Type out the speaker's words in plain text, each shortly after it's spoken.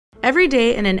Every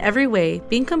day and in every way,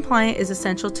 being compliant is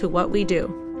essential to what we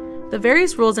do. The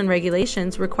various rules and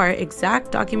regulations require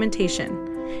exact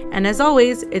documentation, and as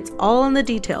always, it's all in the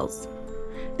details.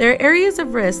 There are areas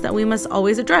of risk that we must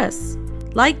always address,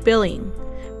 like billing.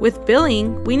 With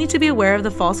billing, we need to be aware of the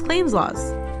false claims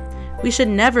laws. We should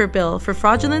never bill for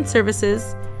fraudulent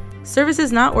services,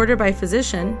 services not ordered by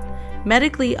physician,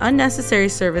 medically unnecessary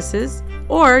services,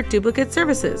 or duplicate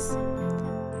services.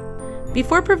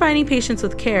 Before providing patients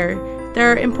with care, there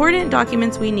are important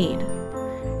documents we need.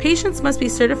 Patients must be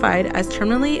certified as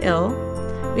terminally ill.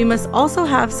 We must also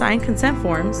have signed consent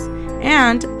forms,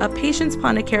 and a patient's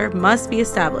plan of care must be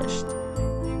established.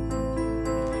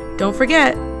 Don't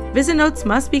forget, visit notes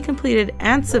must be completed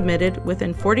and submitted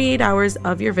within 48 hours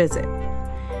of your visit.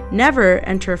 Never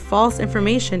enter false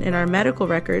information in our medical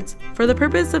records for the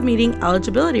purpose of meeting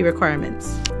eligibility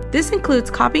requirements. This includes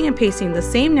copying and pasting the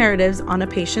same narratives on a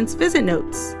patient's visit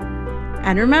notes.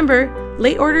 And remember,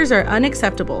 late orders are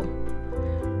unacceptable.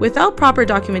 Without proper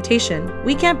documentation,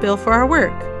 we can't bill for our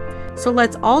work. So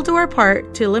let's all do our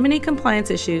part to eliminate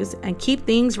compliance issues and keep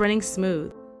things running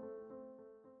smooth.